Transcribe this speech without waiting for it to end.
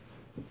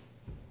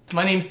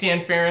My name's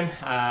Dan Farron.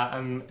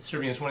 I'm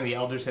serving as one of the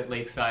elders at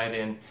Lakeside,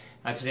 and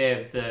today I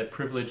have the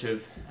privilege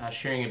of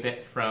sharing a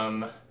bit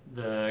from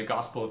the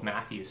Gospel of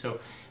Matthew.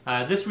 So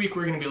this week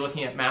we're going to be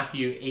looking at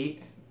Matthew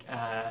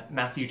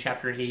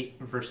chapter 8,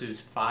 verses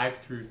 5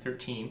 through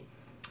 13,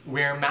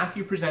 where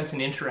Matthew presents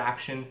an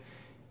interaction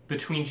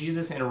between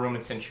Jesus and a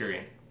Roman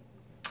centurion.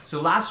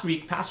 So last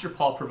week, Pastor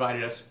Paul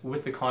provided us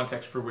with the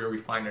context for where we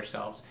find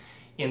ourselves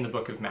in the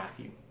book of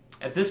Matthew.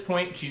 At this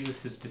point,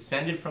 Jesus has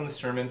descended from the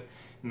Sermon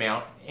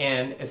Mount,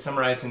 and as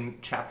summarized in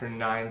chapter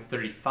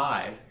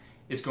 9:35,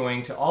 is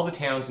going to all the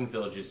towns and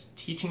villages,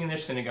 teaching in their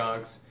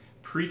synagogues,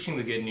 preaching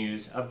the good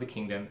news of the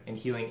kingdom, and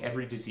healing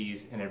every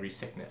disease and every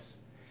sickness.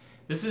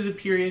 This is a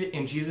period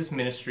in Jesus'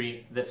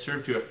 ministry that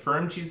served to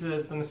affirm Jesus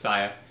as the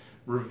Messiah,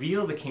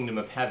 reveal the kingdom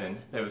of heaven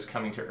that was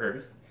coming to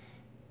earth,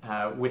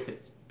 and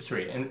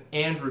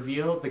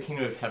reveal the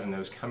kingdom of heaven that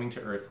was coming to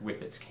earth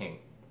with its king.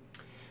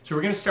 So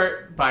we're going to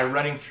start by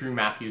running through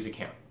Matthew's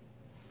account.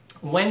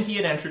 When he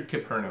had entered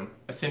Capernaum,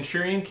 a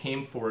centurion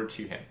came forward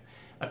to him,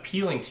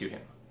 appealing to him,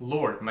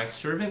 "Lord, my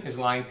servant is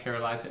lying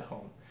paralyzed at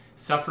home,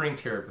 suffering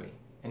terribly."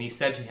 And he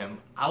said to him,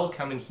 "I will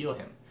come and heal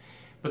him."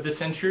 But the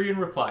centurion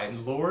replied,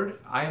 "Lord,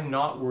 I am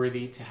not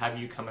worthy to have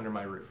you come under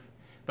my roof,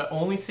 but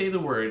only say the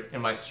word,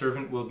 and my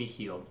servant will be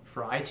healed.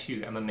 For I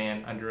too am a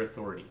man under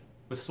authority,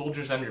 with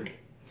soldiers under me.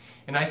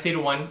 And I say to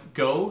one,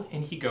 'Go,'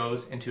 and he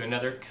goes, and to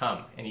another,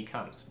 'Come,' and he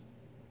comes.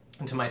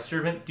 And to my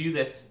servant, 'Do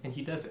this,' and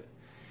he does it."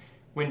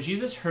 When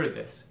Jesus heard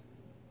this,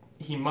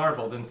 he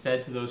marveled and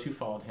said to those who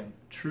followed him,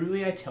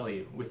 "Truly I tell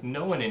you, with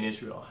no one in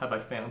Israel have I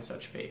found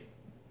such faith.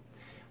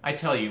 I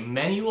tell you,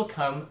 many will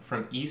come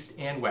from east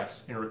and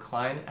west and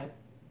recline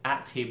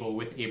at table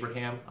with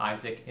Abraham,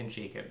 Isaac, and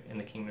Jacob in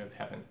the kingdom of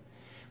heaven.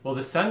 While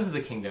the sons of the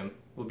kingdom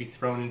will be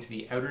thrown into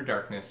the outer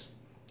darkness.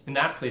 In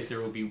that place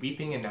there will be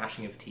weeping and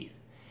gnashing of teeth."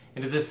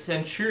 And to the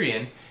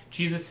centurion,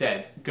 Jesus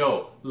said,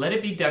 "Go, let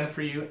it be done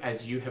for you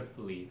as you have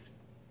believed."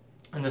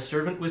 And the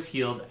servant was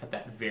healed at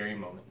that very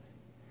moment.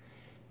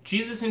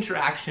 Jesus'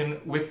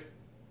 interaction with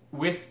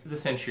the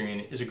centurion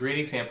is a great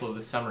example of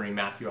the summary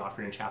Matthew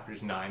offered in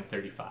chapters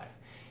 9:35.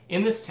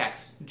 In this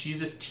text,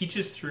 Jesus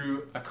teaches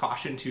through a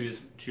caution to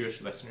his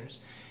Jewish listeners.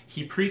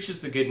 He preaches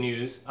the good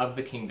news of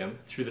the kingdom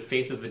through the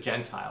faith of the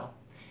Gentile.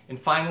 And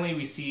finally,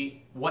 we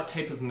see what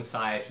type of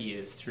Messiah he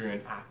is through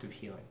an act of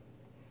healing.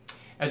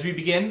 As we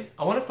begin,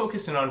 I want to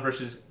focus in on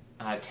verses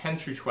 10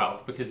 through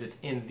 12, because it's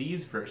in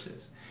these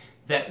verses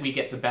that we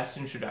get the best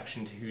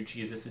introduction to who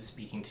Jesus is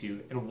speaking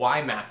to and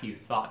why Matthew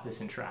thought this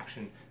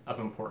interaction of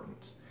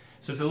importance.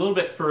 So it's a little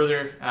bit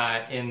further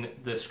in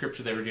the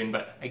scripture that we're doing,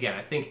 but again,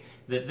 I think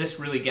that this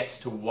really gets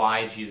to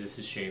why Jesus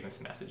is sharing this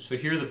message. So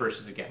here are the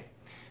verses again.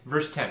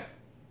 Verse 10.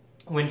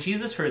 When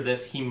Jesus heard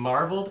this, he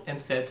marveled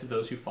and said to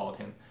those who followed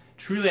him,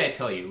 "Truly I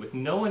tell you, with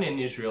no one in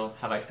Israel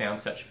have I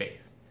found such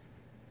faith.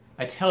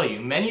 I tell you,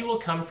 many will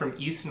come from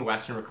east and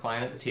west and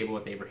recline at the table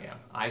with Abraham,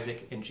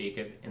 Isaac, and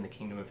Jacob in the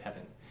kingdom of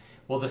heaven.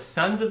 While the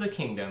sons of the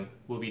kingdom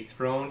will be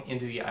thrown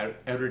into the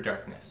outer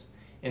darkness.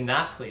 In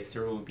that place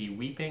there will be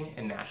weeping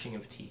and gnashing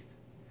of teeth."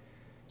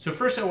 So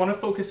first I want to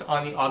focus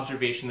on the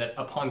observation that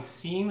upon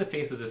seeing the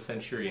faith of the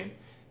centurion,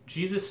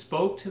 Jesus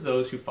spoke to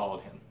those who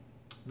followed him.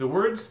 The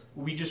words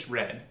we just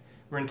read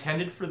were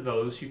intended for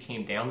those who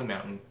came down the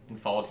mountain and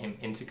followed him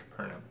into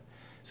Capernaum.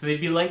 So they'd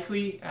be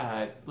likely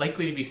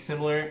to be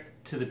similar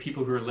to the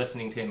people who were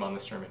listening to him on the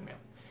Sermon Mount.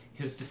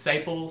 His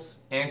disciples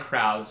and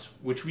crowds,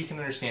 which we can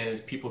understand as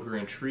people who are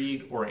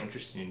intrigued or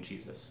interested in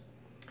Jesus.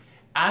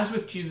 As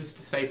with Jesus'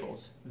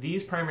 disciples,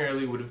 these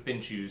primarily would have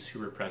been Jews who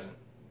were present.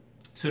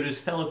 So to his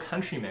fellow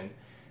countrymen,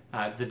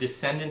 the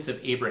descendants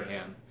of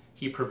Abraham,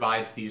 he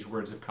provides these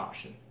words of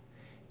caution.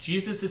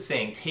 Jesus is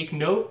saying, take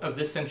note of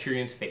this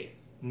centurion's faith.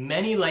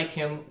 Many like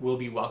him will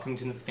be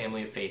welcomed into the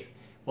family of faith,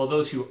 while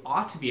those who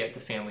ought to be at the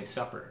family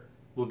supper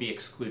will be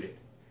excluded.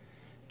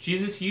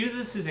 Jesus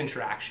uses his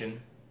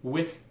interaction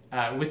with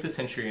the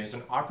centurion as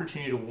an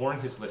opportunity to warn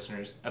his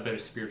listeners about a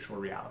spiritual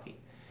reality,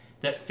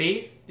 that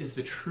faith is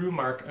the true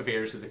mark of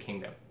heirs of the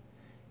kingdom.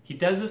 He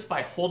does this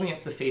by holding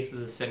up the faith of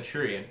the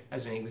centurion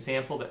as an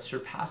example that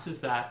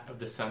surpasses that of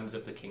the sons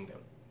of the kingdom.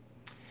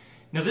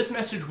 Now, this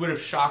message would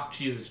have shocked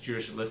Jesus'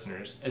 Jewish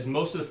listeners, as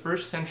most of the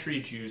first century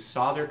Jews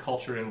saw their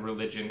culture and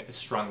religion as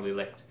strongly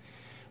linked.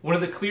 One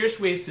of the clearest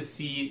ways to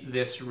see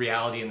this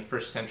reality in the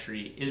first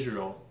century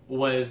Israel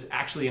was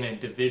actually in a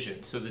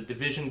division, so the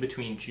division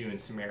between Jew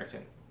and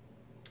Samaritan.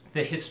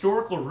 The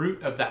historical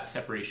root of that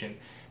separation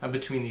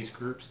between these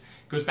groups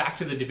goes back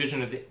to the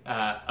division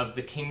of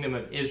the kingdom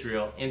of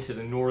Israel into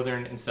the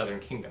northern and southern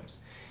kingdoms.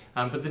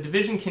 But the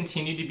division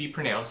continued to be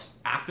pronounced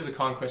after the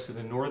conquest of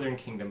the northern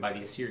kingdom by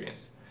the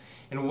Assyrians.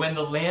 And when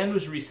the land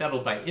was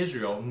resettled by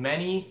Israel,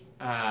 many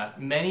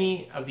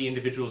of the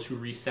individuals who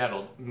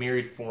resettled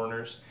married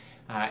foreigners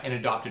and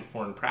adopted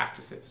foreign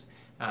practices,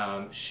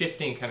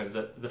 shifting kind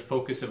of the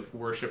focus of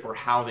worship or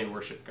how they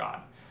worship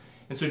God.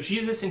 And so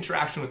Jesus'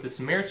 interaction with the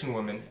Samaritan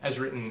woman, as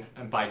written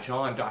by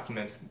John,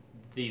 documents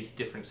these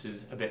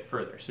differences a bit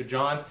further. So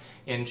John,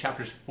 in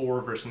chapters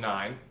 4, verse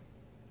 9,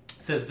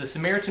 says, "The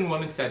Samaritan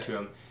woman said to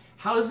him,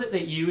 How is it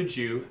that you, a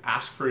Jew,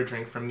 ask for a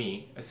drink from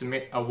me,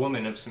 a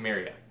woman of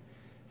Samaria?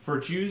 For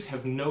Jews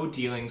have no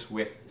dealings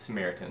with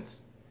Samaritans.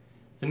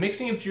 The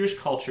mixing of Jewish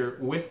culture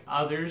with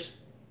others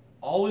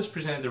always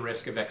presented the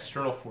risk of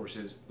external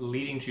forces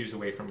leading Jews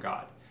away from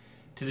God.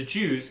 To the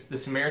Jews, the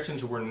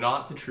Samaritans were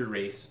not the true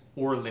race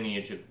or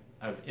lineage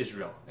of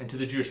Israel. And to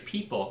the Jewish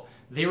people,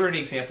 they were an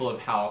example of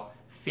how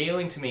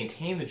failing to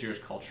maintain the Jewish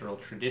cultural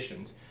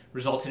traditions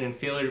resulted in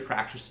failure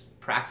to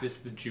practice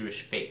the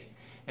Jewish faith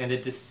and a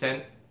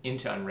descent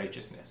into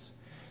unrighteousness.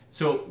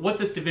 So what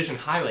this division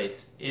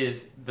highlights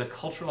is the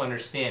cultural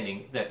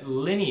understanding that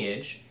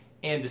lineage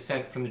and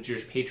descent from the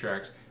Jewish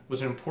patriarchs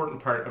was an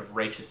important part of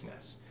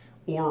righteousness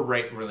or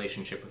right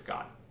relationship with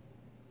God.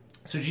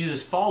 So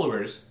Jesus'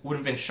 followers would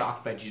have been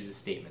shocked by Jesus'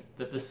 statement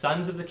that the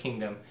sons of the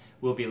kingdom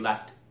will be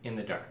left in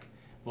the dark,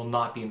 will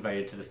not be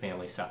invited to the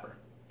family supper.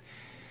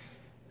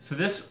 So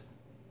this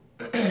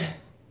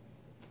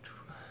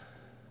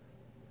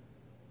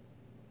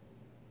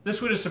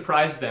would have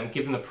surprised them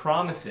given the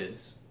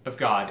promises of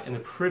God and the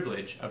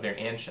privilege of their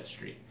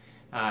ancestry,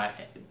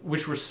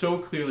 which were so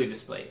clearly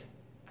displayed.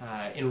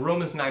 In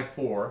Romans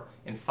 9:4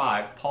 and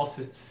 5, Paul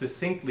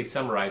succinctly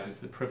summarizes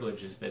the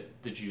privileges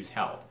that the Jews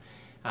held.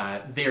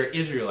 They are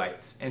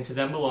Israelites, and to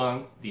them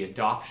belong the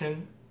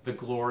adoption, the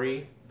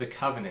glory, the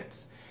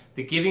covenants,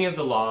 the giving of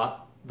the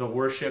law, the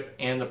worship,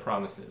 and the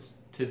promises.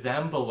 To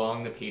them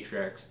belong the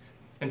patriarchs,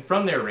 and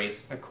from their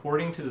race,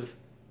 according to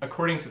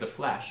the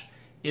flesh,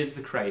 is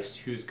the Christ,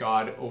 who is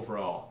God over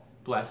all,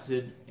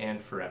 blessed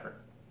and forever.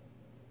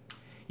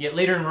 Yet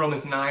later in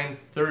Romans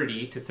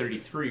 9:30 to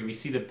 33, we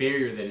see the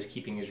barrier that is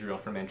keeping Israel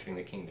from entering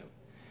the kingdom.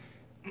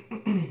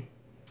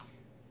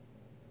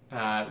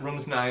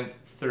 Romans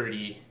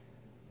 9:30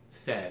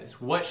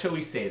 says, "What shall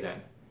we say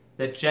then?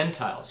 That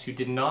Gentiles who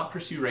did not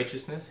pursue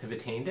righteousness have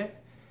attained it?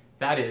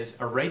 That is,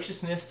 a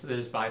righteousness that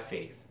is by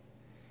faith.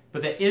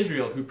 But that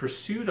Israel, who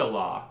pursued a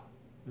law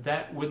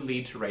that would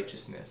lead to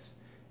righteousness,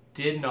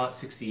 did not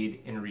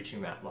succeed in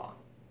reaching that law.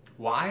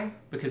 Why?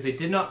 Because they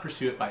did not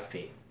pursue it by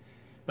faith,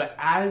 but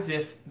as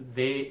if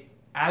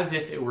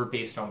it were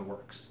based on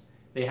works.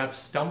 They have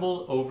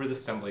stumbled over the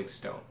stumbling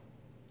stone.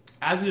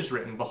 As it is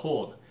written,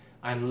 behold,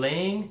 I am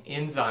laying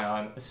in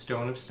Zion a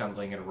stone of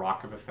stumbling and a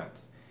rock of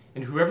offense,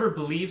 and whoever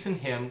believes in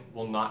him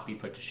will not be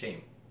put to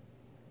shame."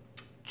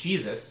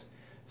 Jesus,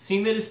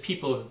 seeing that his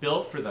people have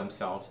built for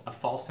themselves a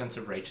false sense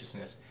of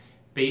righteousness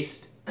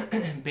based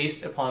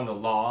upon the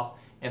law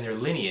and their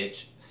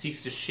lineage,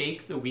 seeks to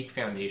shake the weak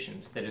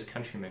foundations that his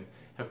countrymen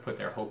have put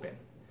their hope in.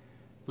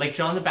 Like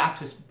John the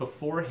Baptist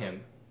before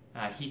him,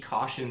 who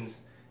cautioned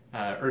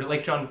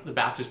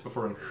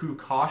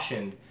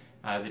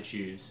the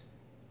Jews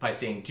by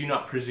saying, "Do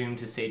not presume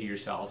to say to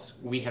yourselves,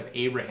 we have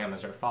Abraham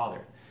as our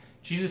father."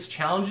 Jesus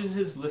challenges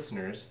his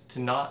listeners to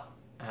not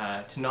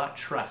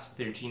trust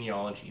their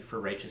genealogy for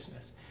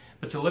righteousness,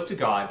 but to look to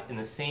God in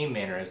the same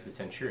manner as the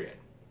centurion.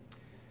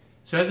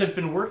 So as I've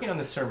been working on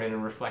this sermon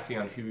and reflecting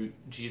on who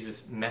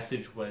Jesus'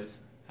 message was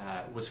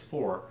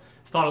for,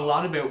 I've thought a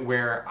lot about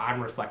where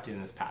I'm reflected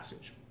in this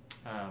passage.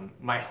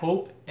 My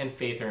hope and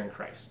faith are in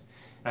Christ,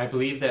 and I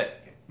believe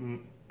that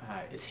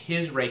it's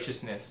his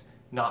righteousness,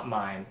 not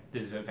mine,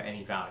 that is of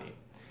any value.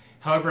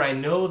 However, I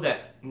know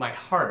that my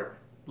heart,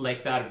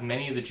 like that of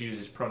many of the Jews,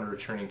 is prone to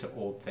returning to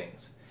old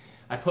things.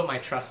 I put my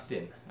trust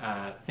in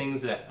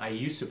things that I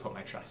used to put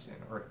my trust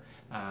in, or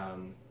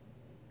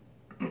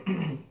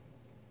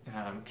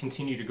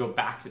continue to go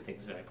back to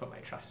things that I put my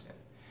trust in.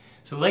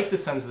 So like the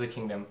sons of the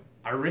kingdom,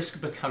 I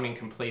risk becoming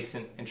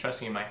complacent and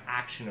trusting in my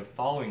action of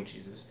following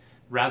Jesus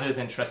rather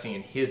than trusting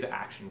in his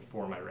action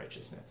for my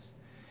righteousness.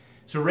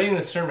 So writing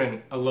the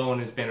sermon alone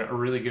has been a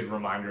really good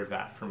reminder of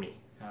that for me.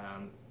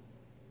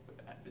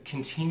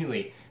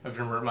 Continually, I've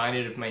been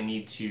reminded of my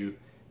need to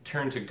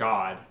turn to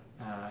God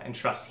and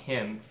trust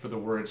him for the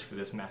words for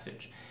this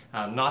message,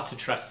 not to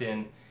trust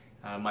in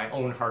my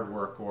own hard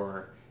work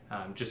or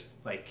just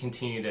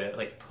continue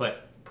to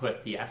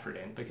put the effort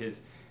in,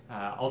 because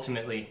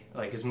ultimately,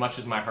 as much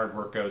as my hard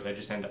work goes, I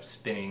just end up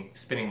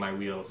spinning my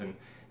wheels and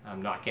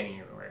not getting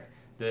anywhere.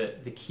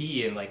 The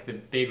key and the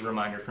big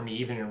reminder for me,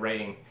 even in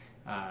writing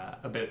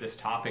about this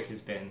topic,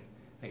 has been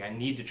I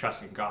need to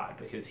trust in God,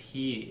 because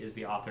he is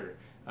the author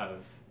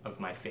of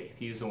my faith.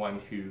 He's the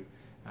one who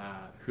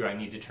I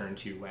need to turn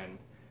to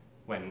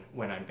when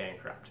I'm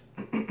bankrupt.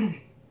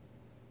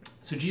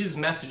 So Jesus'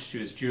 message to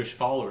his Jewish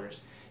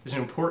followers is an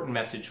important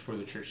message for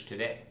the church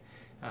today.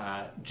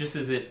 Just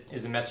as it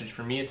is a message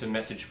for me, it's a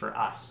message for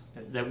us,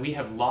 that we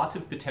have lots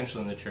of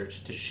potential in the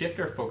church to shift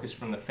our focus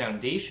from the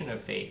foundation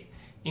of faith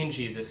in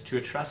Jesus to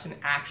a trust in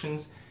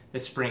actions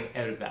that spring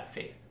out of that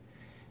faith.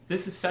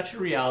 This is such a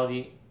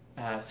reality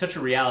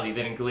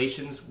that in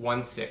Galatians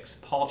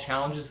 1:6, Paul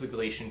challenges the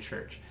Galatian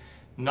church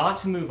not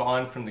to move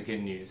on from the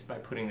good news by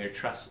putting their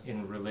trust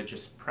in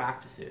religious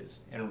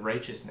practices and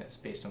righteousness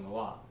based on the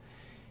law.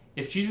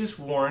 If Jesus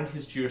warned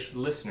his Jewish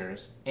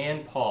listeners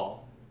and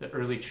Paul warned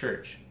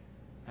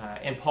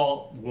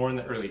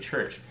the early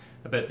church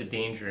about the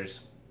dangers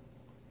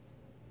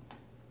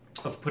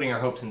of putting our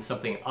hopes in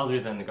something other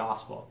than the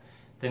gospel,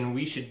 then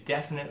we should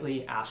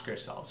definitely ask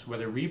ourselves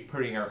whether we're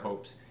putting our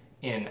hopes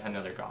in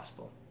another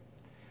gospel.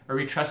 Are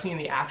we trusting in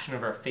the action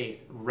of our faith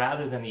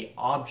rather than the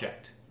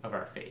object of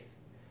our faith?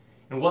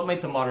 And what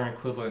might the modern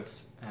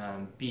equivalence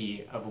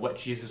be of what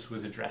Jesus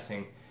was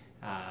addressing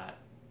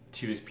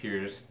to his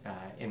peers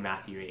in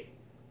Matthew 8?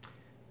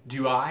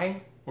 Do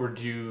I or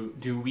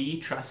do we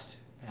trust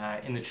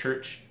in the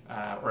church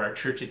or our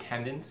church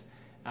attendance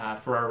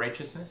for our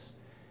righteousness?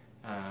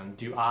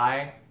 Do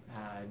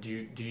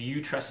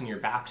you trust in your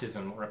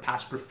baptism or a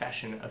past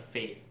profession of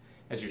faith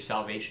as your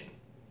salvation?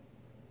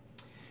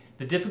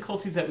 The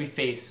difficulties that we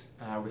face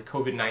with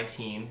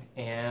COVID-19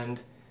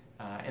 and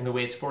the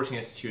way it's forcing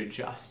us to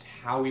adjust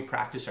how we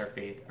practice our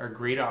faith are a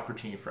great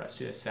opportunity for us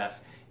to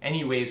assess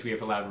any ways we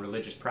have allowed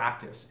religious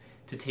practice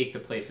to take the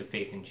place of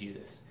faith in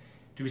Jesus.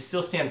 Do we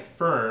still stand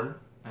firm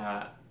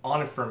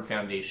on a firm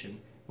foundation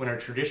when our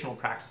traditional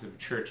practices of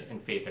church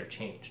and faith are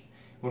changed?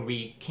 When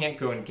we can't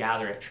go and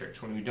gather at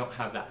church, when we don't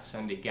have that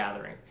Sunday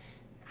gathering,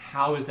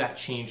 how is that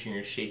changing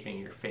or shaping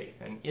your faith?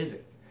 And is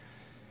it?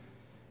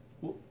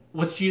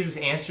 What's Jesus'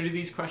 answer to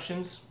these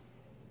questions?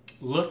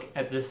 Look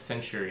at this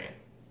centurion.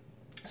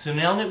 So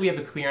now that we have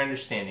a clear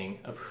understanding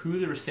of who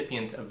the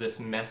recipients of this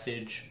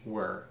message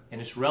were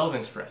and its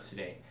relevance for us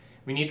today,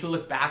 we need to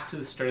look back to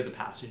the start of the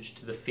passage,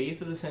 to the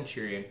faith of the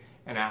centurion,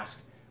 and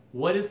ask,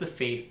 what is the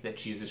faith that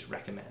Jesus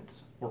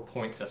recommends or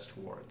points us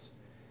towards?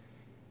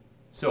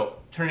 So,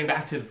 turning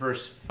back to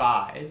verse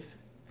 5,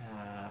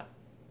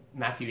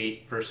 Matthew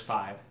 8, verse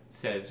 5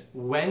 says,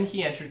 "When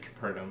he entered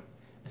Capernaum,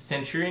 a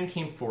centurion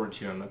came forward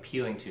to him,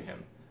 appealing to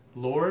him,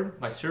 'Lord,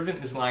 my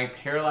servant is lying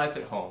paralyzed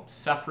at home,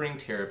 suffering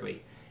terribly.'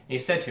 And he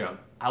said to him,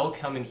 'I will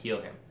come and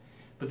heal him.'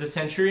 But the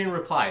centurion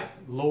replied,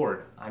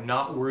 'Lord, I'm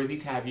not worthy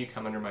to have you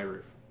come under my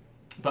roof.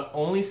 But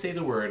only say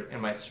the word,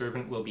 and my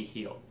servant will be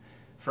healed.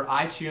 For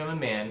I too am a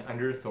man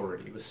under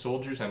authority, with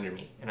soldiers under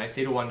me. And I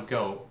say to one,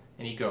 go,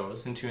 and he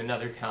goes, and to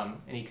another,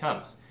 come, and he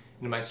comes.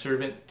 And to my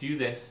servant, do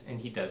this, and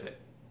he does it.'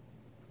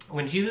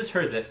 When Jesus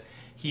heard this,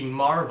 he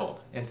marveled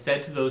and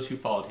said to those who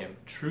followed him,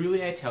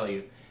 'Truly I tell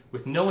you,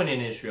 with no one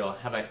in Israel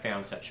have I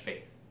found such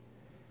faith.'"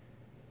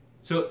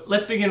 So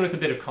let's begin with a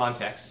bit of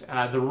context.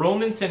 The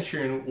Roman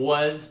centurion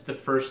was the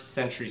first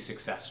century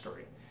success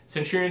story.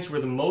 Centurions were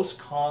the most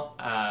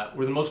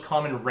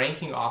common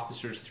ranking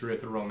officers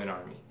throughout the Roman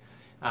army.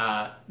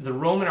 The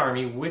Roman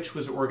army, which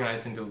was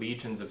organized into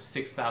legions of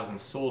 6,000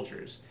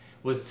 soldiers,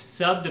 was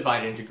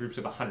subdivided into groups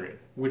of 100,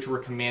 which were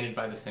commanded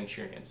by the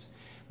centurions.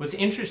 What's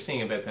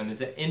interesting about them is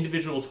that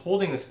individuals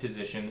holding this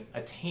position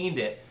attained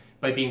it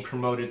by being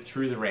promoted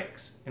through the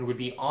ranks and would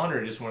be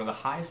honored as one of the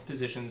highest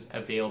positions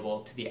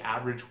available to the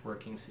average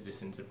working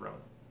citizens of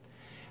Rome.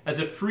 As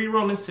a free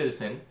Roman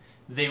citizen,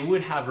 they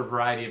would have a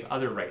variety of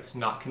other rights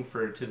not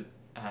conferred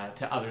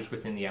to others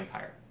within the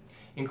empire,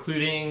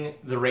 including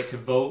the right to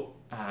vote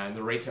and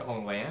the right to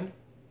own land.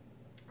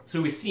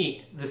 So we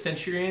see the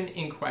centurion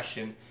in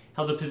question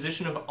held a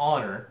position of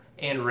honor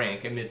and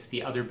rank amidst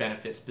the other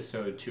benefits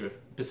bestowed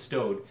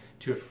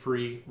to a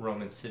free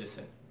Roman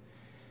citizen.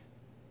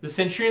 The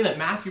centurion that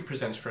Matthew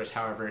presents for us,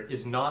 however,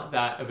 is not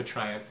that of a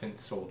triumphant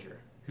soldier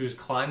who's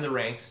climbed the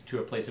ranks to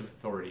a place of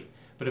authority,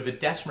 but of a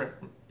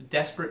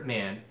desperate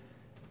man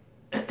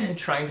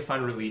trying to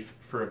find relief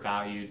for a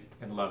valued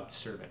and loved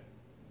servant.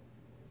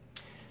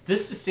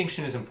 This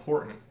distinction is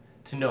important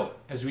to note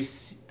as we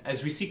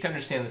seek to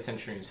understand the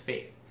centurion's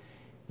faith.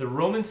 The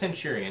Roman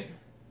centurion,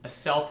 a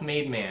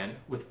self-made man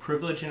with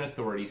privilege and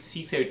authority,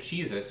 seeks out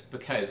Jesus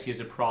because he has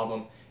a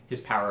problem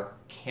his power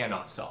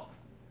cannot solve.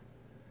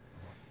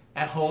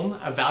 At home,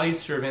 a valued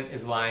servant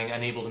is lying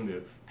unable to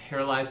move,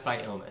 paralyzed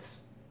by illness.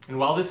 And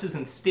while this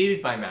isn't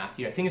stated by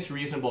Matthew, I think it's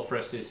reasonable for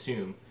us to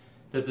assume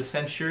that the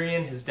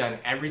centurion has done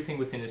everything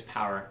within his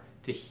power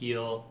to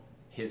heal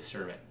his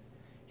servant.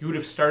 He would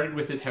have started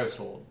with his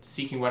household,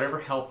 seeking whatever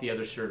help the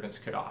other servants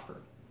could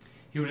offer.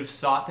 He would have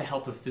sought the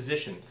help of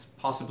physicians,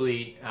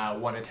 possibly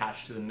one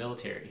attached to the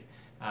military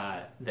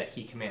that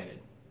he commanded,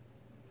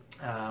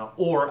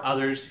 or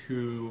others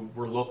who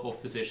were local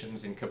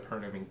physicians in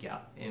Capernaum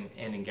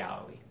and in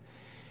Galilee.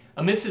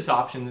 Amidst his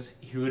options,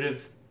 he would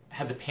have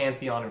had the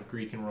pantheon of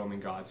Greek and Roman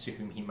gods to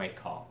whom he might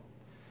call.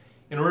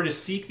 In order to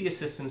seek the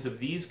assistance of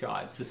these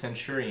gods, the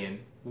centurion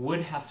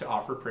would have to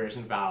offer prayers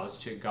and vows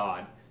to a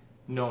god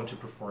known to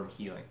perform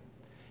healing.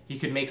 He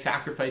could make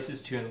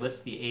sacrifices to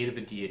enlist the aid of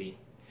a deity.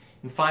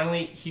 And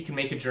finally, he could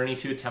make a journey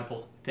to a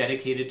temple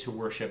dedicated to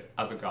worship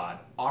of a god,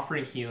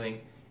 offering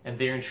healing and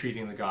there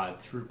entreating the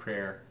god through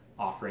prayer,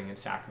 offering, and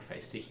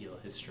sacrifice to heal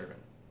his servant.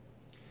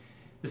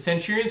 The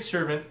centurion's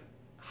servant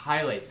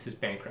highlights his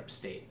bankrupt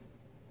state.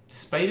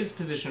 Despite his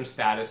position of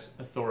status,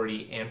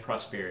 authority, and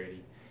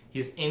prosperity, he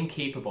is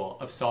incapable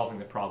of solving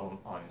the problem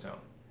on his own.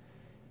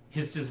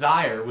 His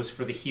desire was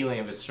for the healing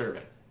of his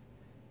servant.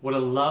 What a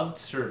loved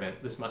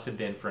servant this must have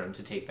been for him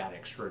to take that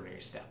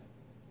extraordinary step.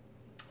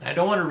 I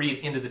don't want to read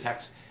into the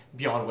text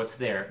beyond what's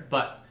there,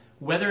 but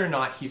whether or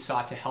not he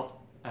sought the help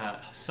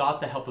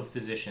of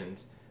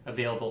physicians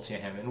available to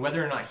him, and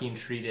whether or not he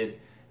entreated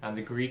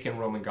the Greek and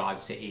Roman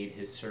gods to aid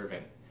his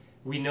servant,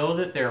 we know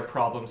that there are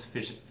problems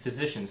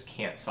physicians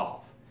can't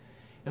solve.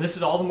 And this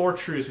is all the more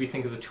true as we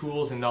think of the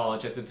tools and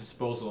knowledge at the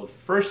disposal of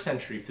first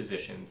century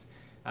physicians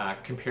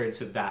compared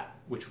to that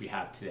which we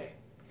have today.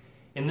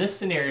 In this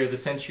scenario, the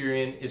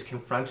centurion is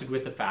confronted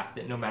with the fact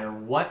that no matter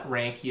what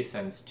rank he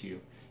ascends to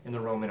in the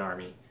Roman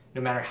army,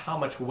 no matter how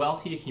much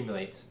wealth he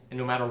accumulates, and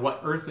no matter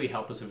what earthly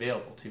help is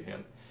available to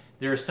him,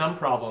 there are some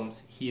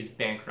problems he is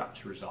bankrupt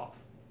to resolve.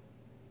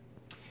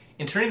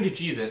 In turning to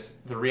Jesus,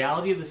 the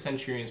reality of the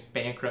centurion's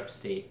bankrupt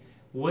state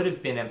would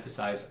have been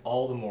emphasized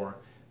all the more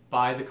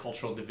by the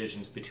cultural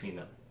divisions between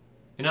them.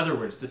 In other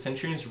words, the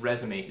centurion's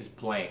resume is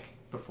blank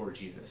before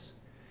Jesus.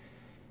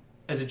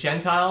 As a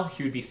Gentile,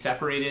 he would be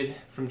separated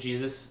from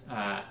Jesus,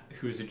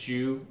 who is a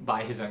Jew,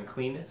 by his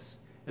uncleanness.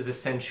 As a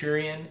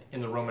centurion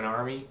in the Roman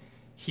army,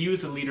 he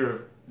was a leader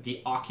of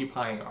the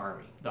occupying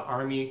army, the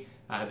army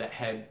that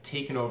had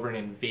taken over and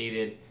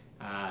invaded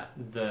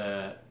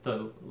the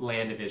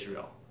land of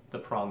Israel, the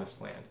promised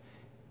land.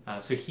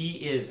 So he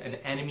is an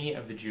enemy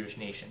of the Jewish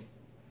nation.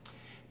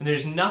 And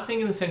there's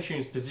nothing in the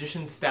centurion's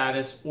position,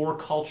 status, or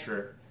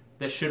culture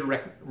that should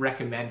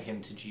recommend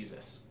him to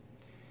Jesus.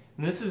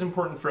 And this is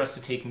important for us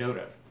to take note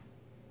of.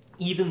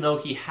 Even though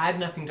he had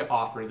nothing to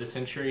offer, the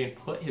centurion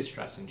put his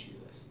trust in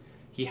Jesus.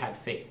 He had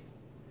faith.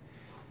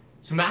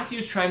 So Matthew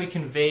is trying to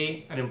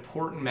convey an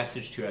important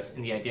message to us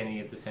in the identity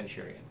of the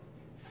centurion.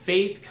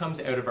 Faith comes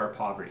out of our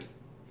poverty.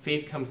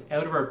 Faith comes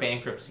out of our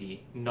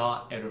bankruptcy,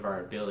 not out of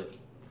our ability.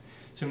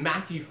 So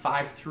Matthew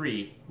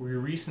 5:3,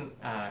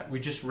 we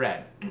just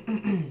read,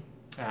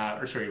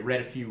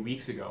 read a few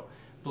weeks ago.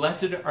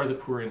 Blessed are the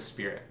poor in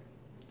spirit,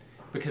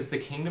 because the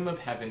kingdom of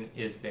heaven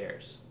is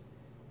theirs.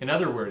 In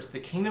other words, the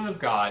kingdom of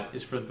God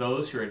is for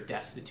those who are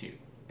destitute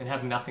and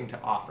have nothing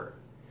to offer.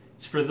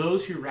 It's for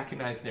those who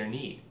recognize their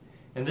need.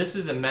 And this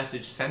is a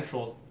message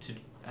central to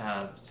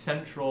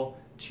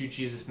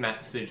Jesus'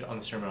 message on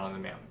the Sermon on the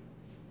Mount.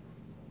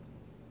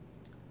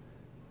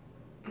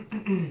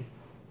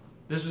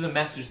 This was a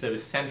message that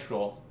was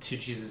central to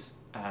Jesus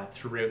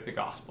throughout the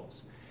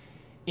Gospels.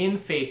 In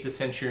faith, the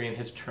centurion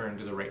has turned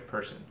to the right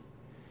person.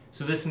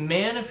 So this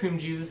man of whom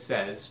Jesus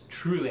says,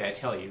 truly I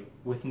tell you,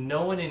 with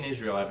no one in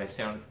Israel have I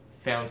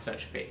found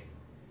such faith.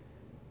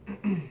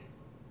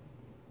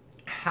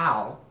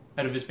 How,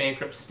 out of his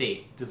bankrupt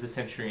state, does the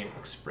centurion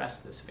express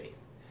this faith?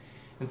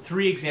 And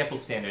 3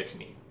 examples stand out to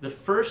me. The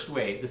first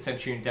way the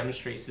centurion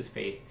demonstrates his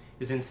faith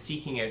is in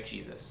seeking out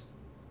Jesus.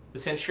 The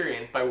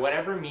centurion, by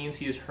whatever means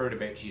he has heard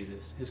about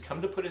Jesus, has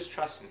come to put his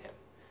trust in him.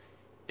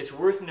 It's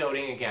worth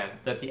noting again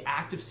that the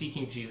act of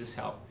seeking Jesus'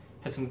 help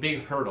had some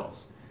big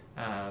hurdles,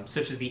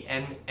 such as the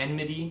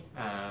enmity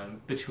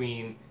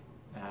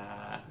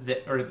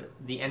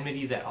the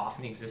enmity that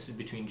often existed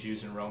between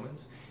Jews and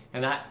Romans,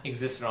 and that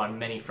existed on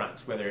many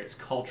fronts, whether it's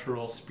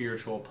cultural,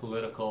 spiritual,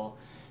 political,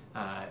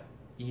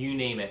 you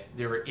name it.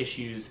 There were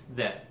issues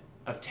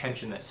of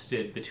tension that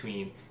stood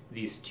between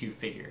these two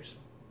figures.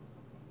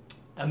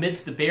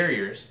 Amidst the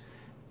barriers,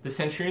 the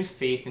centurion's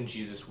faith in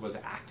Jesus was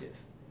active.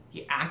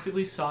 He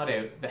actively sought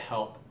out the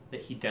help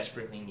that he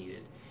desperately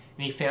needed,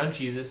 and he found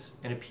Jesus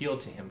and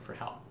appealed to him for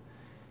help.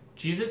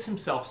 Jesus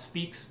himself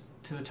speaks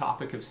to the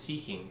topic of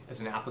seeking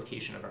as an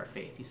application of our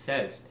faith. He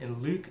says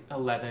in Luke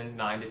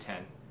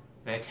 11:9-10,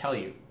 and I tell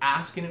you,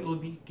 ask and it will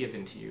be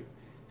given to you.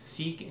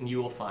 Seek and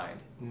you will find.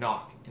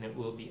 Knock and it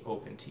will be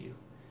opened to you.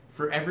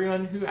 For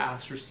everyone who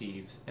asks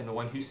receives, and the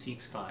one who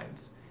seeks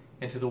finds,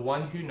 and to the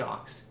one who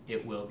knocks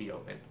it will be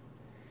opened.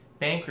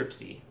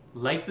 Bankruptcy,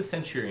 like the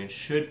centurion,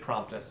 should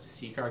prompt us to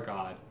seek our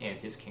God and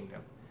his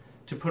kingdom,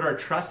 to put our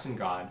trust in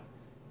God,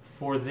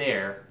 for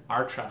there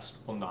our trust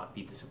will not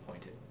be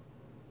disappointed.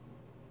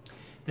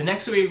 The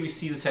next way we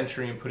see the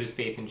centurion put his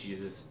faith in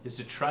Jesus is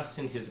to trust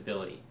in his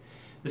ability.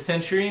 The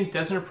centurion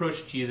doesn't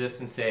approach Jesus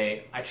and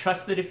say, I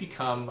trust that if you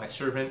come, my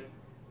servant,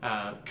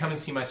 come and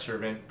see my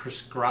servant,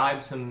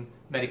 prescribe some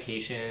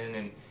medication,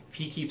 and if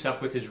he keeps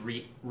up with his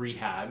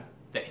rehab,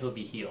 that he'll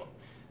be healed.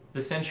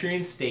 The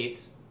centurion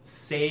states,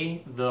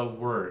 say the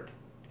word,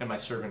 and my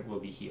servant will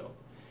be healed.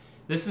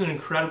 This is an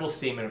incredible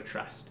statement of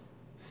trust.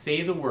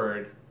 Say the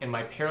word, and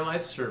my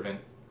paralyzed servant,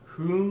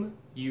 whom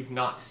you've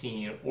not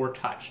seen or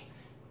touched,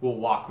 will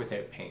walk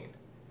without pain.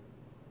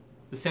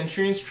 The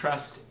centurion's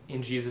trust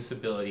in Jesus'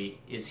 ability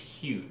is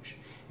huge.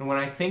 And when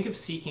I think of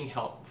seeking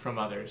help from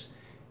others,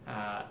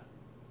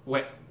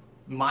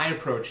 my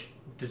approach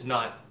does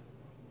not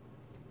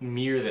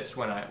mirror this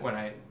when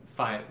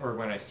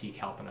I seek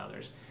help in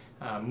others.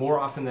 More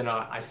often than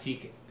not, I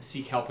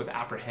seek help with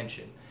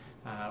apprehension,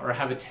 or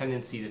have a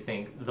tendency to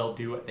think they'll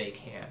do what they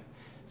can.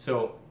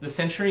 So the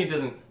centurion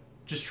doesn't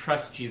just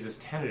trust Jesus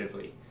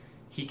tentatively.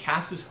 He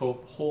casts his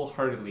hope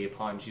wholeheartedly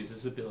upon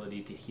Jesus'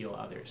 ability to heal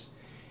others,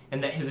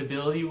 and that his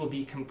ability will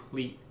be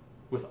complete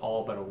with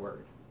all but a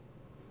word.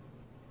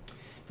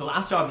 The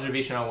last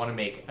observation I want to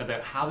make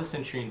about how the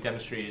centurion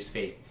demonstrated his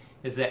faith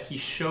is that he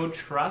showed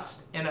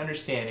trust and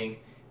understanding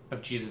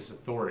of Jesus'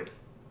 authority.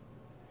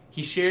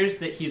 He shares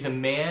that he's a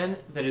man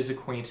that is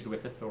acquainted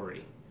with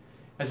authority.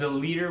 As a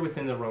leader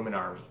within the Roman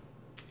army,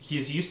 he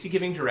is used to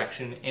giving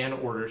direction and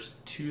orders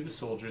to the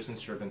soldiers and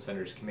servants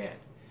under his command.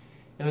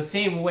 In the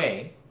same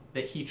way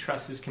that he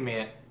trusts his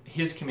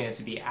his commands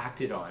to be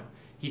acted on.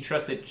 He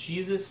trusts that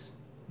Jesus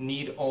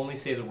need only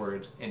say the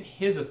words, and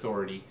his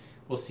authority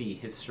will see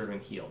his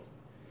servant healed.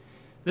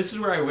 This is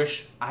where I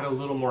wish I had a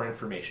little more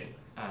information,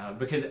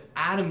 because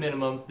at a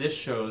minimum, this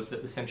shows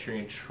that the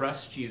centurion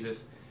trusts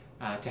Jesus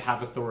to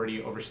have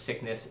authority over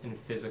sickness and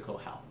physical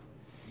health.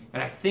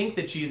 And I think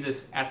that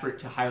Jesus' effort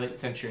to highlight the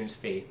centurion's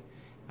faith,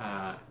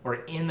 or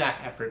in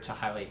that effort to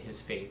highlight his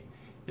faith,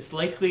 it's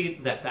likely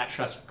that that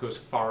trust goes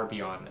far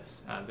beyond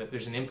this, that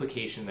there's an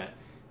implication that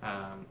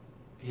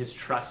his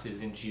trust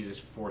is in Jesus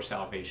for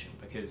salvation,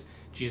 because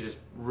Jesus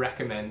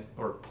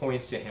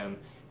points to him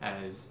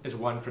as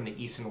one from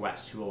the east and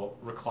west who will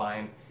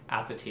recline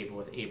at the table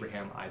with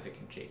Abraham, Isaac,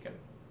 and Jacob.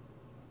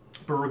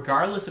 But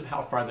regardless of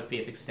how far the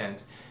faith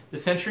extends, the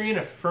centurion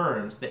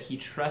affirms that he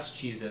trusts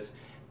Jesus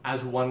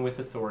as one with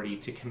authority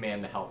to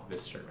command the health of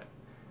his servant.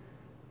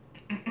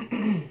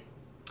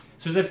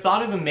 So as I've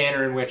thought of the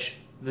manner in which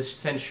the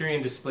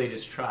centurion displayed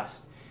his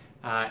trust,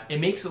 it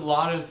makes a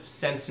lot of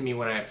sense to me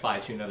when I apply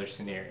it to another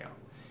scenario.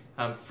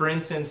 For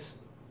instance,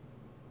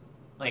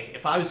 like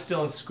if I was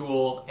still in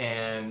school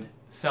and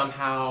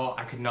somehow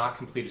I could not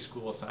complete a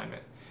school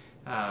assignment,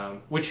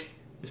 which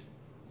is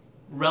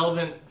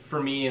relevant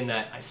for me in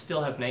that I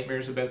still have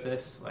nightmares about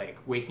this, like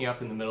waking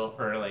up in the middle,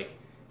 or like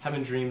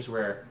having dreams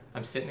where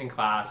I'm sitting in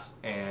class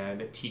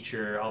and a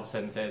teacher all of a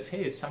sudden says,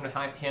 hey, it's time to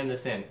hand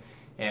this in.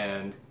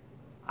 And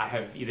I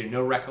have either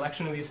no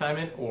recollection of the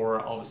assignment, or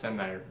all of a sudden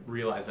I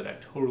realize that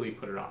I've totally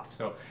put it off.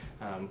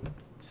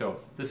 So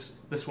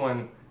this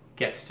one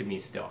gets to me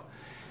still.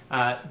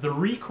 The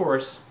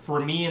recourse for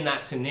me in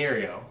that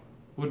scenario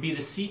would be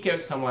to seek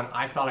out someone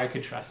I thought I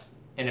could trust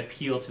and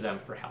appeal to them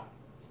for help.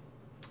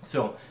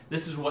 So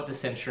this is what the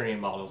centurion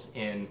models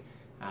in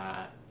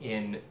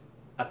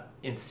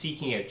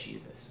seeking out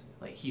Jesus.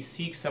 Like he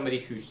seeks somebody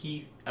who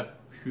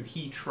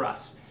he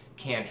trusts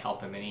can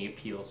help him, and he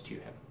appeals to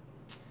him.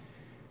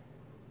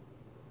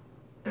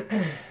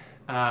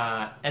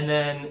 And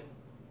then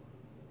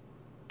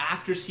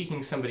after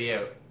seeking somebody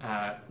out,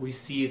 we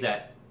see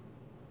that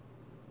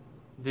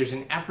there's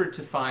an effort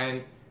to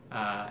find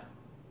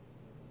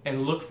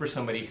and look for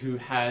somebody who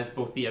has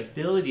both the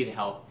ability to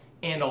help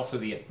and also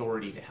the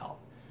authority to help.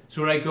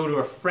 So would I go to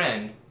a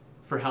friend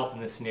for help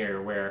in this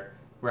scenario where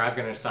I've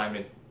got an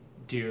assignment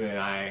due and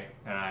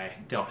I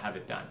don't have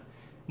it done?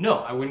 No,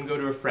 I wouldn't go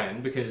to a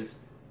friend, because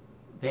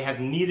they have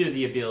neither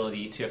the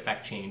ability to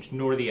affect change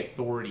nor the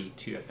authority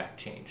to affect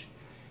change.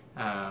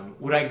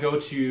 Would I go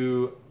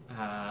to,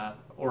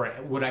 or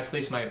would I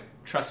place my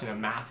trust in a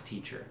math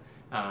teacher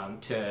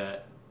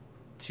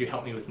to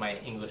help me with my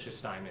English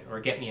assignment or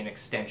get me an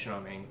extension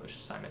on my English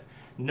assignment?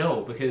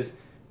 No, because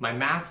my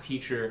math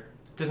teacher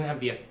doesn't have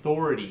the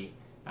authority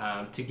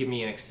to give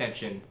me an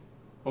extension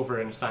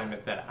over an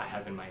assignment that I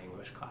have in my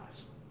English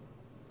class.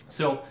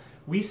 So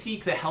we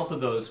seek the help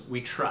of those we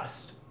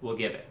trust will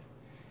give it.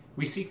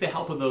 We seek the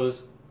help of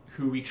those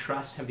who we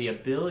trust have the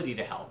ability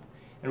to help,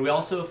 and we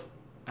also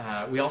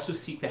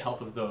seek the help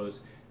of those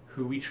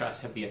who we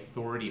trust have the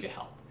authority to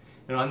help.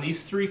 And on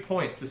these 3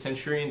 points, the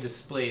centurion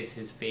displays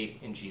his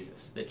faith in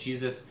Jesus, that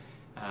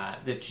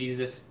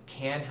Jesus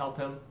can help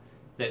him,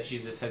 that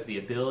Jesus has the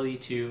ability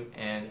to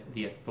and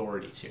the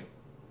authority to.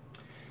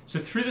 So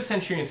through the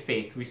centurion's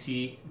faith, we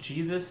see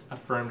Jesus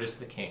affirmed as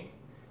the King,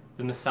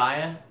 the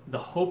Messiah, the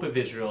hope of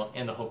Israel,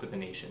 and the hope of the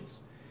nations.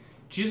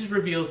 Jesus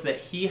reveals that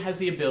he has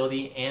the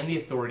ability and the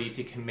authority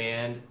to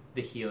command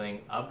the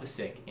healing of the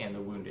sick and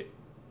the wounded.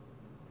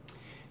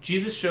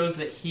 Jesus shows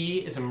that he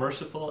is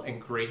merciful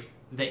and gracious,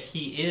 that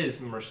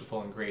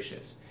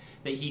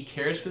he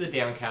cares for the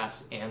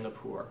downcast and the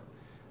poor.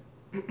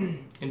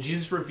 And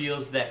Jesus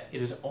reveals that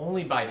it is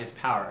only by his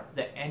power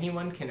that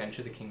anyone can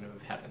enter the kingdom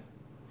of heaven.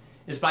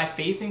 It is by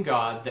faith in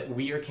God that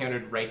we are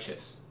counted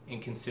righteous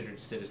and considered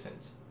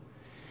citizens.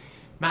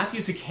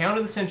 Matthew's account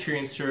of the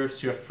centurion serves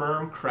to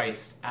affirm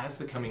Christ as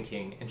the coming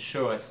king and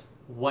show us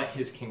what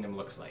his kingdom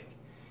looks like.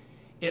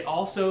 It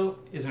also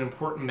is an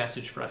important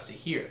message for us to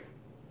hear.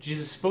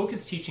 Jesus spoke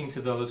his teaching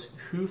to those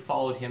who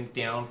followed him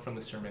down from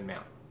the Sermon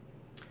Mount.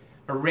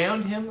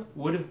 Around him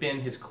would have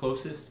been his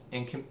closest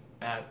and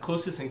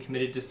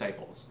committed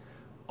disciples.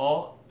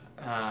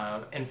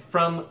 And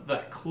from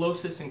the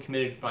closest and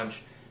committed bunch,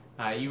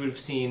 you would have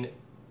seen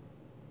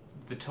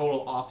the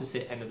total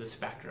opposite end of the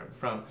spectrum,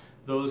 from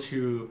those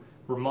who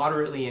were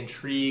moderately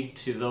intrigued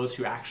to those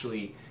who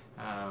actually,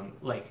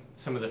 like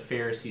some of the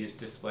Pharisees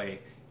display,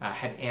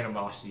 had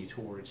animosity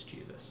towards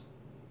Jesus.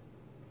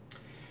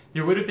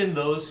 There would have been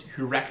those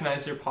who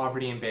recognized their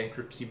poverty and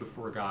bankruptcy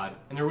before God,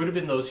 and there would have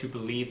been those who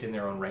believed in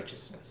their own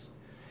righteousness.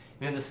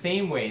 And in the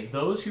same way,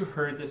 those who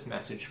heard this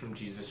message from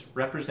Jesus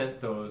represent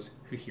those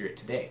who hear it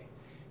today.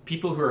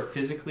 People who are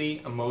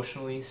physically,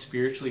 emotionally,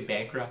 spiritually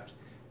bankrupt,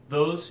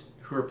 those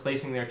who are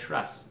placing their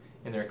trust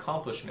in their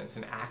accomplishments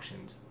and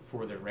actions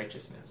for their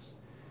righteousness.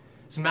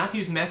 So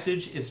Matthew's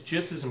message is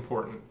just as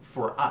important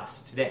for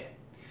us today.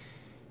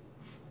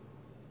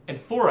 And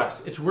for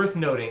us, it's worth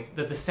noting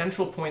that the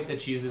central point that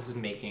Jesus is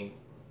making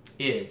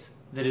is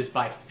that it is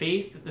by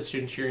faith that the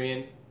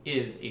centurion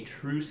is a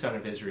true son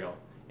of Israel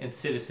and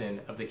citizen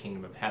of the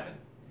kingdom of heaven.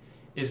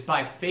 It is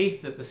by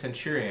faith that the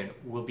centurion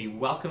will be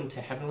welcomed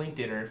to heavenly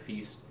dinner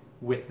feast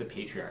with the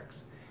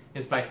patriarchs. It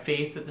is by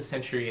faith that the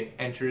centurion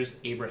enters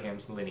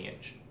Abraham's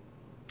lineage.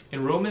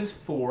 In Romans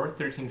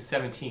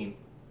 4:13-17,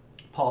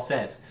 Paul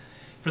says,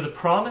 "For the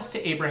promise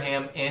to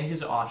Abraham and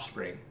his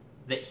offspring,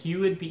 that he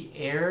would be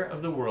heir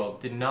of the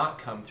world, did not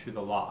come through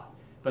the law,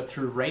 but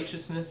through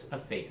righteousness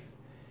of faith.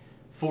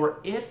 For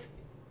if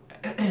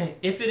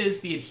it is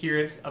the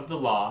adherents of the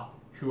law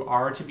who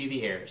are to be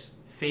the heirs,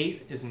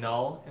 faith is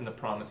null and the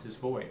promise is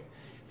void.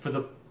 For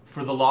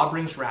the law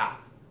brings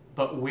wrath,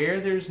 but where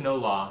there's no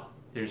law,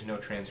 there's no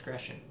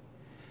transgression.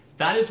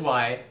 That is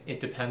why it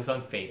depends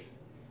on faith,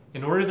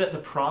 in order that the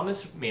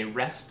promise may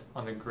rest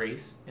on the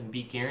grace and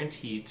be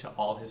guaranteed to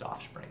all his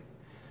offspring,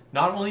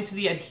 not only to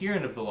the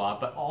adherent of the law,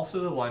 but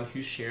also the one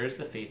who shares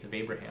the faith of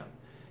Abraham,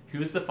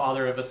 who is the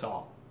father of us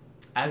all.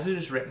 As it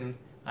is written,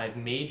 I've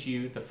made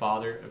you the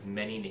father of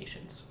many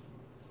nations."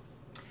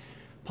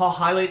 Paul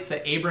highlights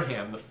that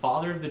Abraham, the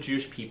father of the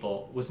Jewish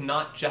people, was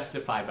not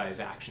justified by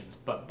his actions,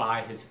 but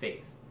by his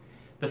faith.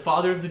 The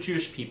father of the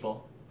Jewish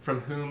people,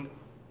 from whom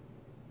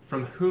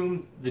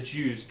the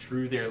Jews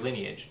drew their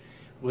lineage,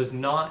 was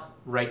not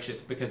righteous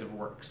because of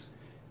works,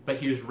 but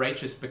he was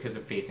righteous because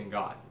of faith in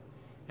God.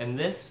 And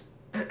this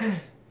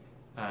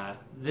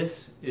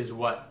is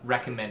what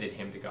recommended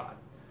him to God.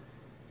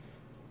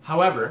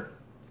 However,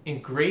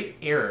 in great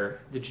error,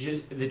 the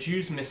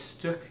Jews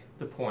mistook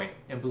the point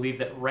and believed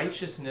that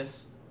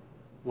righteousness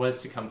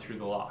was to come through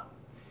the law.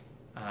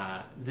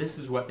 This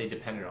is what they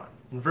depended on.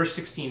 In verse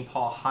 16,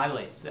 Paul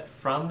highlights that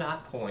from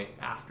that point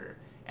after,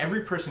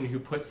 every person who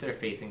puts their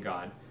faith in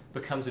God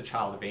becomes a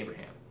child of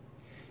Abraham.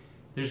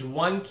 There's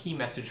one key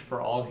message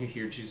for all who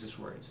hear Jesus'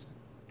 words.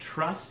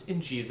 Trust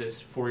in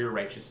Jesus for your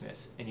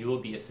righteousness, and you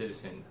will be a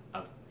citizen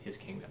of his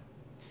kingdom.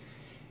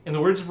 In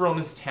the words of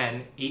Romans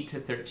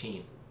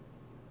 10:8-13,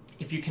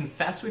 if you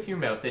confess with your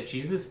mouth that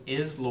Jesus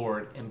is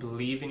Lord and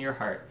believe in your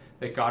heart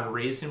that God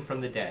raised him from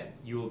the dead,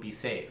 you will be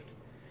saved.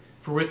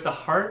 For with the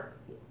heart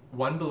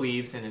one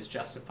believes and is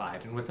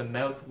justified, and with the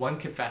mouth one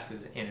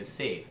confesses and is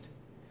saved.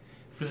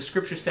 For the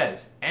scripture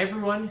says,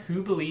 everyone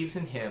who believes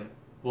in him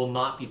will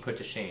not be put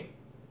to shame.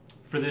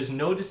 For there's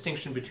no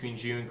distinction between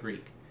Jew and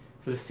Greek,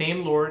 for the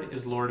same Lord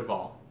is Lord of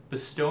all,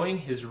 bestowing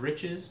his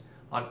riches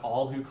on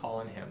all who call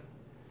on him.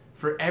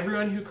 For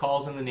everyone who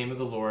calls on the name of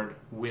the Lord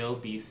will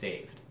be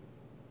saved.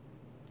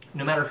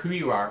 No matter who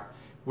you are,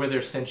 whether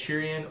a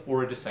centurion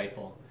or a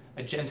disciple,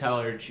 a Gentile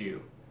or a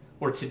Jew,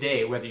 or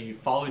today, whether you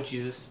followed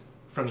Jesus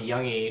from a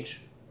young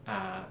age,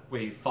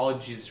 whether you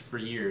followed Jesus for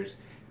years,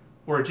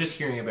 or just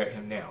hearing about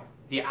him now,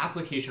 the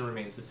application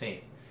remains the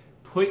same.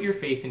 Put your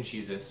faith in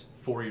Jesus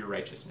for your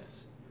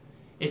righteousness.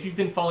 If you've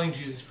been following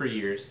Jesus for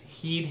years,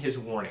 heed his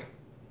warning.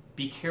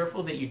 Be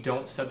careful that you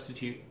don't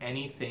substitute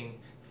anything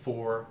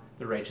for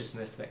the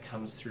righteousness that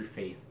comes through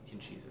faith in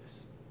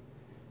Jesus.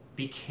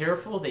 Be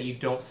careful that you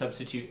don't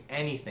substitute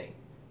anything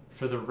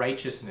for the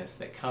righteousness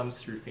that comes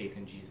through faith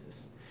in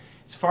Jesus.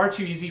 It's far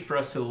too easy for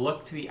us to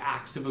look to the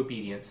acts of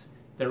obedience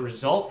that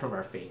result from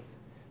our faith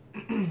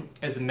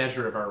as a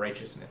measure of our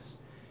righteousness.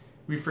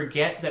 We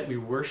forget that we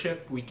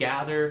worship, we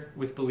gather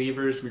with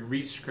believers, we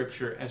read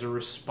scripture as a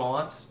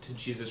response to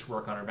Jesus'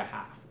 work on our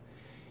behalf.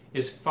 It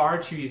is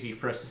far too easy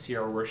for us to see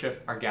our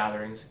worship, our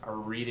gatherings, our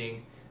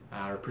reading,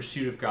 our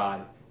pursuit of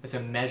God as a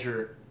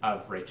measure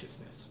of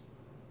righteousness.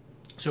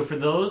 So for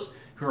those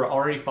who are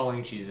already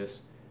following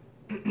Jesus,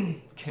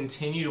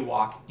 continue to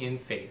walk in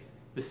faith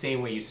the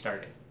same way you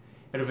started,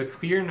 out of a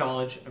clear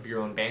knowledge of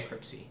your own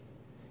bankruptcy.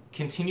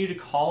 Continue to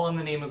call on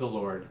the name of the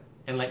Lord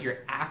and let your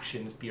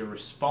actions be a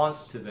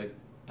response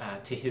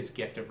to his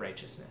gift of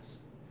righteousness.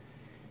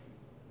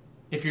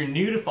 If you're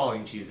new to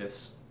following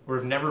Jesus or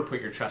have never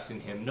put your trust in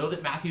him, know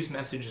that Matthew's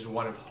message is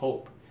one of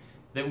hope,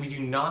 that we do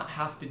not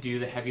have to do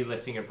the heavy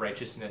lifting of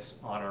righteousness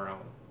on our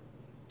own.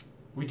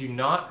 We do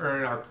not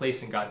earn our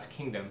place in God's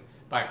kingdom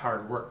by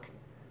hard work.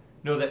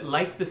 Know that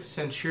like the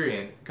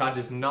centurion, God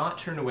does not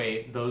turn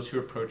away those who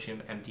approach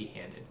him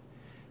empty-handed.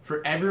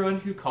 For everyone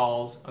who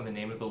calls on the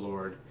name of the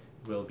Lord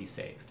will be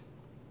saved.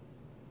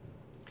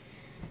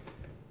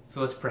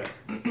 So let's pray.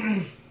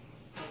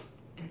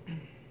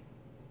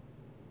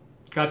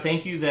 God,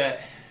 thank you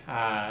that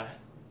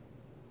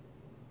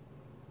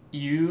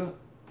you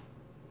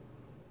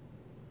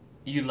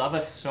love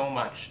us so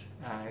much,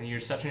 and you're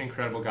such an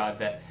incredible God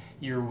that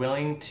you're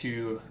willing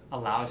to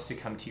allow us to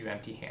come to you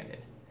empty-handed.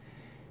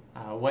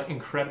 What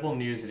incredible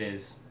news it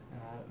is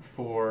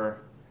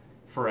for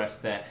us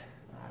that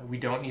we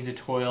don't need to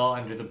toil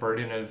under the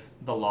burden of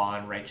the law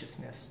and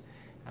righteousness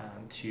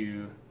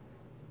to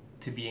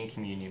be in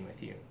communion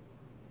with you.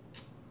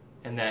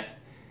 And that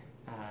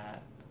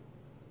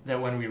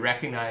when we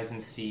recognize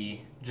and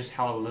see just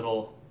how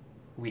little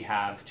we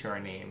have to our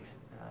name,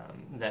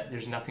 that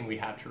there's nothing we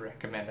have to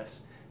recommend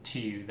us to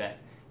you, that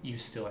you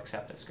still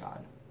accept us,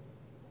 God.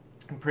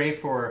 And pray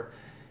for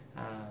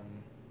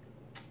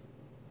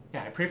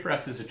I pray for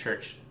us as a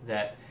church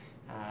that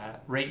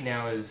right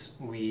now, as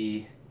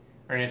we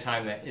are in a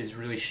time that is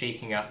really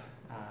shaking up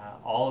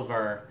all of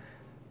our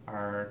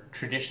our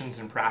traditions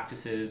and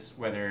practices,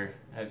 whether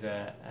as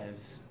a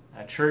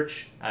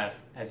church,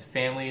 as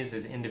families,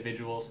 as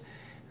individuals,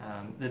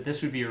 that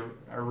this would be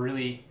a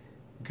really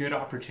good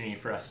opportunity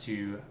for us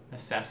to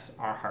assess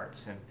our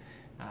hearts and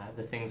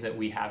the things that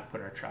we have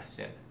put our trust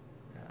in.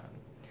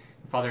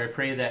 Father, I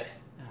pray that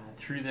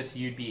through this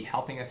you'd be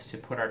helping us to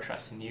put our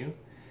trust in you,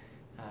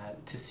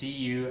 to see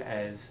you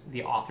as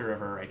the author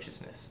of our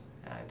righteousness,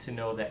 to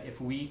know that if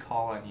we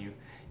call on you,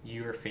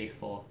 you are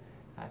faithful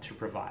to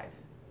provide,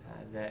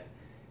 that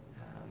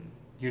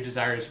your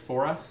desire is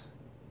for us,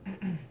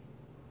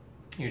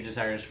 your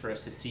desire is for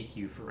us to seek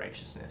you for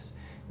righteousness,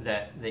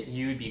 that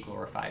you would be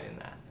glorified in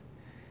that.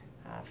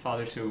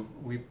 Father, so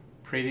we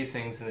pray these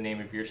things in the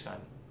name of your Son.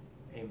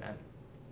 Amen.